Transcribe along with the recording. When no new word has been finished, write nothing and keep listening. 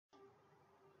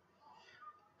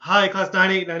Hi, class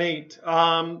 9898.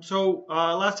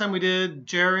 Last time we did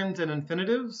gerunds and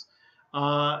infinitives,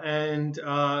 and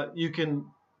you can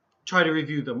try to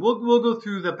review them. We'll go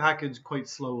through the package quite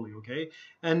slowly, okay?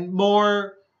 And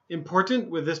more important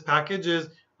with this package is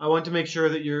I want to make sure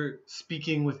that you're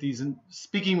speaking with these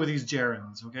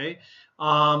gerunds, okay?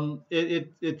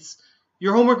 It's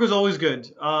your homework was always good,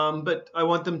 but I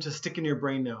want them to stick in your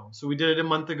brain now. So we did it a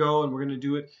month ago, and we're going to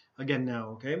do it again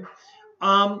now, okay?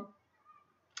 Um,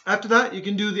 After that, you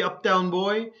can do the Up Down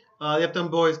Boy. The Up Down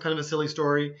Boy is kind of a silly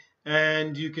story,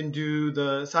 and you can do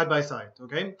the side by side.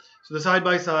 Okay, so the side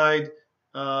by side,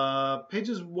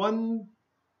 pages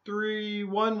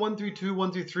 131, 132,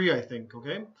 133, I think.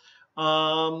 Okay,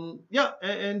 yeah,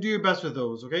 and do your best with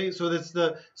those. Okay, so that's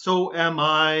the so am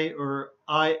I or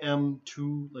I am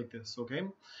too, like this. Okay,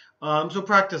 so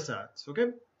practice that. Okay,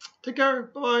 take care.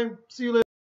 Bye bye. See you later.